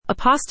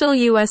Apostille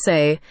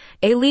USA,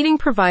 a leading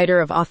provider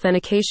of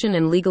authentication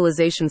and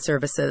legalization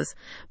services,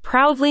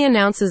 proudly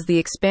announces the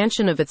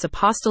expansion of its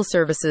apostille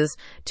services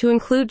to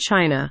include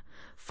China,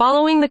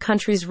 following the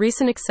country's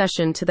recent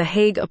accession to the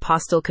Hague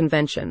Apostille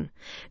Convention.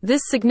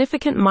 This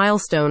significant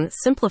milestone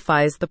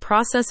simplifies the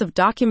process of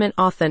document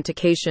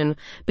authentication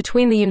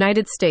between the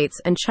United States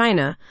and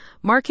China,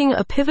 marking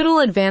a pivotal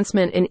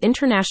advancement in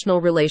international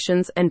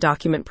relations and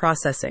document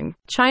processing.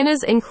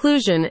 China's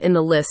inclusion in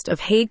the list of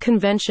Hague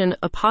Convention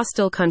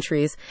apostille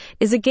countries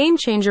is a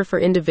game-changer for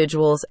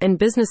individuals and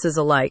businesses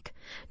alike,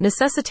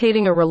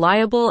 necessitating a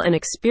reliable and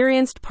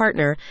experienced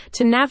partner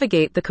to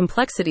navigate the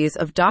complexities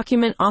of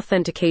document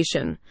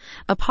authentication.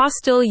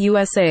 Apostille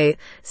USA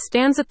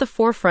stands at the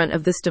forefront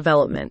of this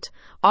development,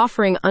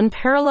 offering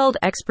unparalleled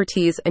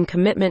expertise and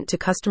commitment to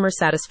customer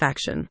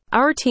satisfaction.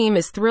 Our team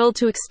is thrilled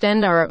to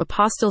extend our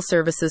apostille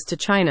services to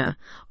China,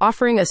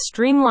 offering a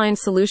streamlined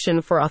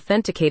solution for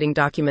authenticating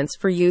documents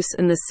for use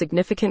in this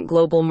significant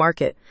global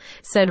market,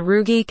 said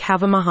Rugi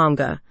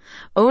Kavamahanga,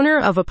 owner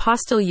of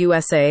Apostille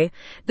USA.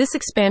 This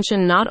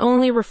expansion not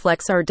only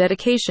reflects our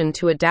dedication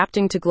to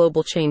adapting to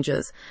global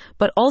changes,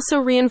 but also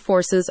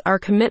reinforces our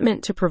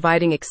commitment to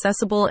providing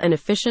accessible and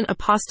efficient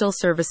apostille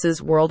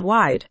services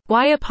worldwide.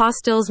 Why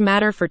apostilles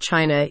matter for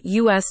China.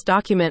 U.S.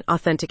 document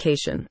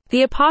authentication.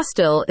 The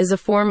apostille is a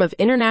form of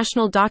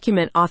international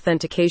document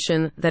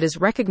authentication that is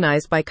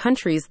recognized by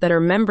countries that are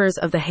members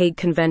of the Hague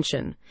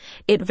Convention.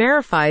 It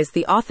verifies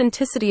the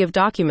authenticity of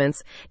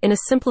documents in a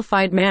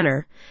simplified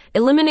manner,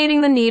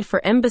 eliminating the need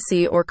for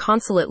embassy or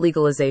consulate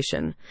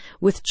legalization.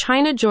 With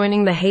China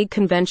joining the Hague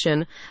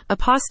Convention,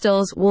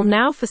 apostilles will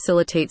now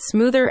facilitate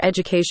smoother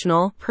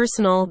educational,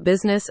 personal,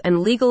 business,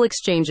 and legal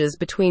exchanges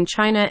between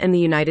China and the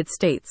United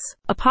States.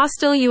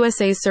 Apostille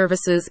USA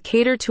services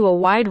cater to a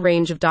wide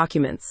range of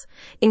documents,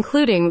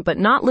 including but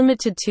not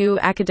limited to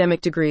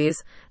academic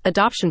degrees,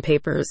 adoption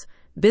papers,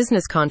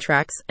 business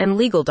contracts, and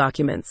legal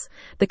documents.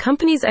 The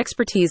company's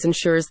expertise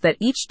ensures that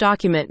each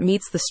document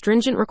meets the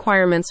stringent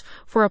requirements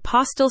for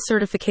apostille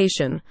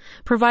certification,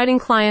 providing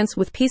clients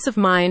with peace of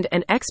mind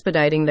and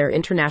expediting their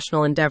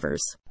international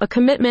endeavors. A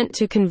commitment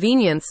to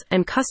convenience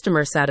and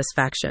customer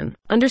satisfaction.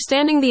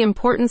 Understanding the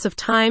importance of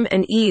time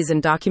and ease in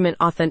document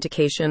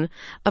authentication,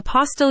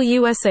 Apostille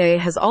USA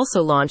has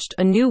also launched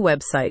a new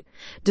website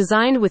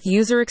designed with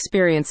user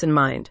experience in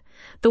mind.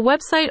 The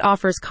website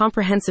offers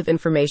comprehensive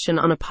information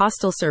on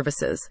apostille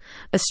services,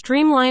 a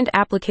streamlined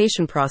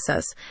application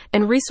process,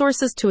 and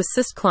resources to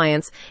assist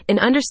clients in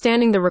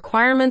understanding the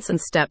requirements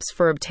and steps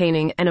for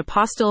obtaining an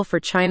apostille for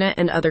China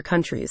and other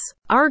countries.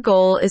 Our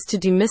goal is to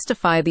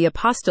demystify the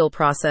apostille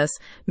process,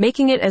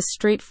 making it as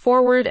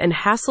straightforward and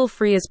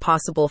hassle-free as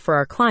possible for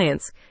our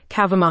clients,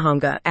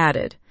 Kavamahanga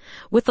added.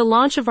 With the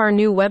launch of our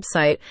new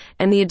website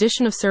and the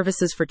addition of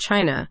services for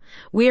China,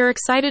 we are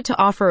excited to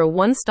offer a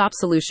one-stop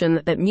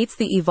solution that meets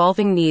the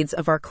evolving needs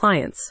of our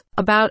clients.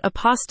 About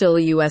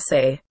Apostille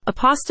USA.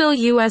 Apostille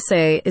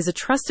USA is a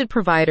trusted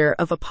provider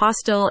of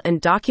apostille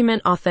and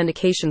document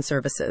authentication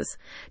services,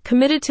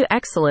 committed to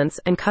excellence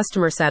and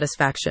customer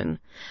satisfaction.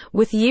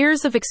 With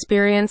years of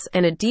experience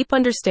and a deep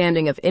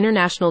understanding of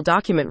international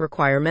document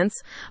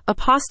requirements,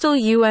 Apostille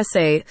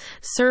USA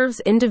serves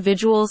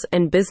individuals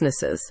and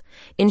businesses,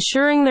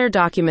 ensuring their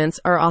documents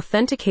are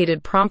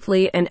authenticated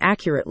promptly and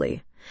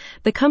accurately.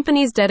 The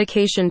company's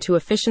dedication to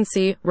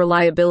efficiency,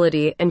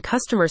 reliability, and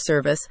customer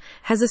service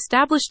has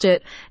established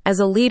it as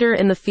a leader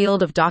in the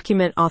field of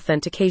document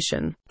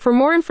authentication. For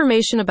more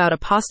information about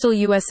Apostille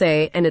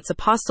USA and its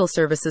apostille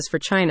services for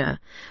China,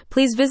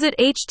 please visit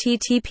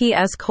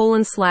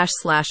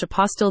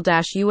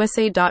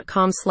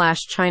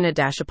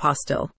https://apostille-usa.com/China-apostille.